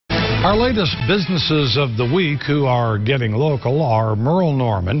Our latest businesses of the week who are getting local are Merle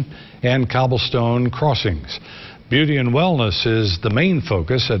Norman and Cobblestone Crossings. Beauty and wellness is the main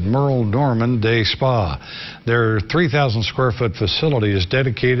focus at Merle Norman Day Spa. Their 3,000 square foot facility is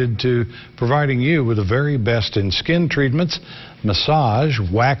dedicated to providing you with the very best in skin treatments, massage,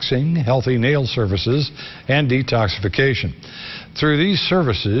 waxing, healthy nail services, and detoxification. Through these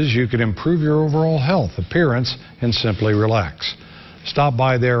services, you can improve your overall health, appearance, and simply relax. Stop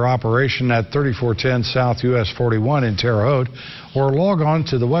by their operation at 3410 South US 41 in Terre Haute or log on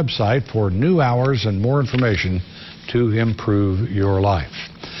to the website for new hours and more information to improve your life.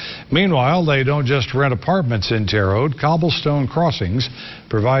 Meanwhile, they don't just rent apartments in Terre Haute. Cobblestone Crossings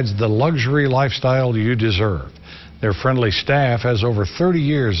provides the luxury lifestyle you deserve. Their friendly staff has over 30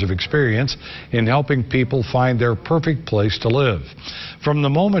 years of experience in helping people find their perfect place to live. From the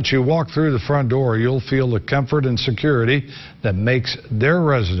moment you walk through the front door, you'll feel the comfort and security that makes their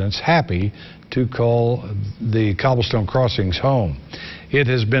residents happy to call the Cobblestone Crossings home. It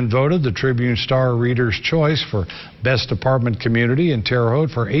has been voted the Tribune Star Reader's Choice for Best Apartment Community in Terre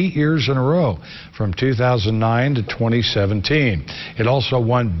Haute for 8 years in a row, from 2009 to 2017. It also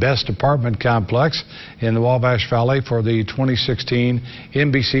won Best Apartment Complex in the Wabash Valley for the 2016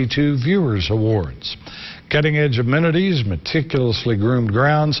 NBC2 Viewers Awards. Cutting-edge amenities, meticulously groomed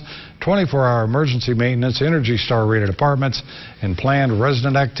grounds, 24-hour emergency maintenance, Energy Star rated apartments, and planned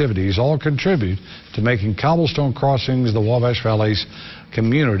resident activities all contribute to making Cobblestone Crossings the Wabash Valley's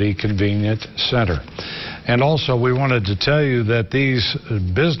community convenient center. And also, we wanted to tell you that these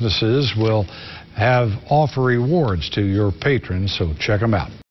businesses will offer rewards to your patrons, so check them out.